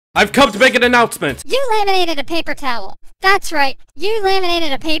I've come to make an announcement! You laminated a paper towel. That's right, you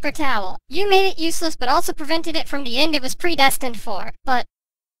laminated a paper towel. You made it useless, but also prevented it from the end it was predestined for. But,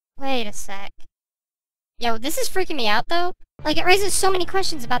 wait a sec. Yo, this is freaking me out, though. Like, it raises so many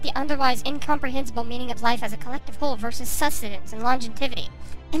questions about the otherwise incomprehensible meaning of life as a collective whole versus sustenance and longevity.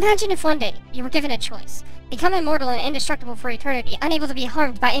 Imagine if one day you were given a choice. Become immortal and indestructible for eternity, unable to be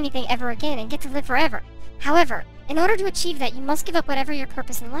harmed by anything ever again, and get to live forever. However, in order to achieve that, you must give up whatever your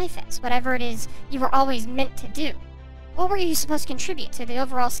purpose in life is, whatever it is you were always meant to do. What were you supposed to contribute to the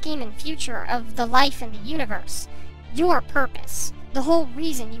overall scheme and future of the life and the universe? Your purpose. The whole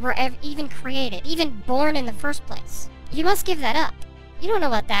reason you were even created, even born in the first place. You must give that up. You don't know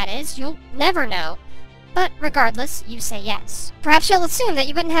what that is. You'll never know. But regardless, you say yes. Perhaps you'll assume that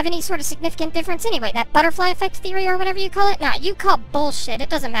you wouldn't have any sort of significant difference anyway. That butterfly effect theory or whatever you call it? Nah, you call bullshit. It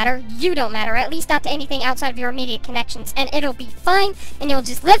doesn't matter. You don't matter. At least not to anything outside of your immediate connections. And it'll be fine, and you'll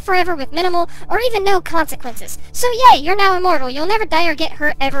just live forever with minimal or even no consequences. So yay, you're now immortal. You'll never die or get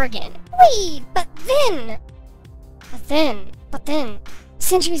hurt ever again. Wait, but then,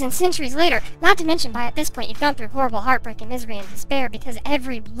 centuries and centuries later, not to mention by at this point you've gone through horrible heartbreak and misery and despair because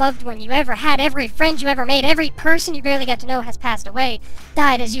every loved one you ever had, every friend you ever made, every person you barely got to know has passed away,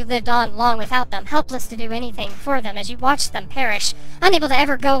 died as you lived on long without them, helpless to do anything for them as you watched them perish, unable to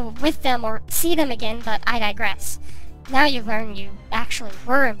ever go with them or see them again, but I digress. Now you learn you actually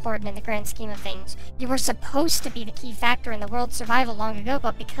were important in the grand scheme of things. You were supposed to be the key factor in the world's survival long ago,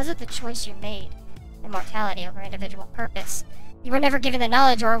 but because of the choice you made, immortality over individual purpose, you were never given the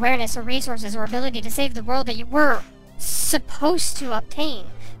knowledge or awareness or resources or ability to save the world that you were supposed to obtain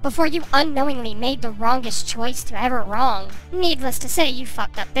before you unknowingly made the wrongest choice to ever wrong. Needless to say, you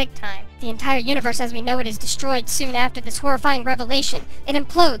fucked up big time. The entire universe as we know it is destroyed soon after this horrifying revelation. It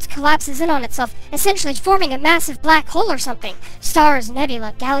implodes, collapses in on itself, essentially forming a massive black hole or something. Stars,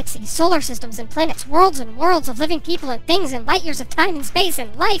 nebula, galaxies, solar systems and planets, worlds and worlds of living people and things and light years of time and space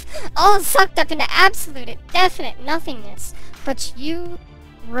and life, all sucked up into absolute and definite nothingness. But you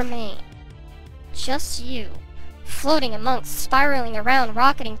remain. Just you. Floating amongst, spiraling around,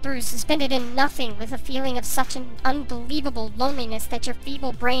 rocketing through, suspended in nothing with a feeling of such an unbelievable loneliness that your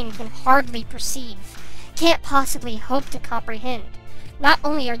feeble brain can hardly perceive, can't possibly hope to comprehend. Not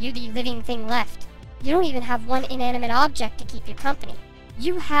only are you the living thing left, you don't even have one inanimate object to keep you company.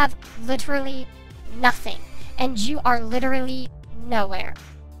 You have literally nothing, and you are literally nowhere.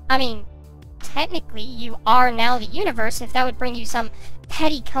 I mean, technically you are now the universe if that would bring you some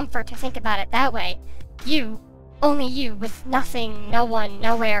petty comfort to think about it that way. You, only you, with nothing, no one,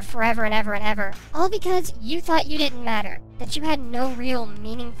 nowhere, forever and ever and ever. All because you thought you didn't matter, that you had no real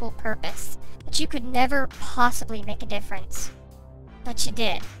meaningful purpose, that you could never possibly make a difference. But you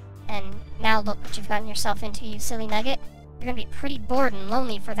did. And now look what you've gotten yourself into, you silly nugget. You're gonna be pretty bored and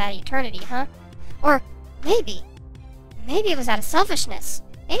lonely for that eternity, huh? Or maybe it was out of selfishness.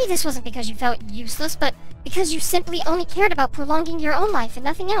 Maybe this wasn't because you felt useless, but because you simply only cared about prolonging your own life and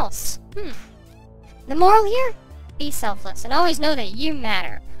nothing else. The moral here? Be selfless and always know that you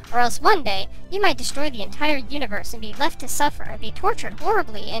matter. Or else one day, you might destroy the entire universe and be left to suffer and be tortured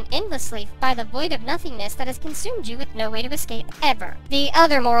horribly and endlessly by the void of nothingness that has consumed you with no way to escape ever. The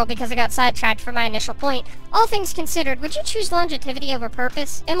other moral, because I got sidetracked from my initial point, all things considered, would you choose longevity over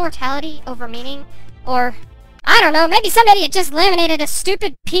purpose, immortality over meaning, or I don't know, maybe somebody had just laminated a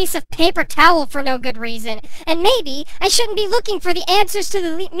stupid piece of paper towel for no good reason. And maybe I shouldn't be looking for the answers to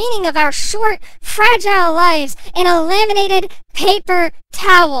the meaning of our short, fragile lives in a laminated paper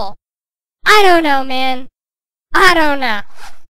towel. I don't know, man. I don't know.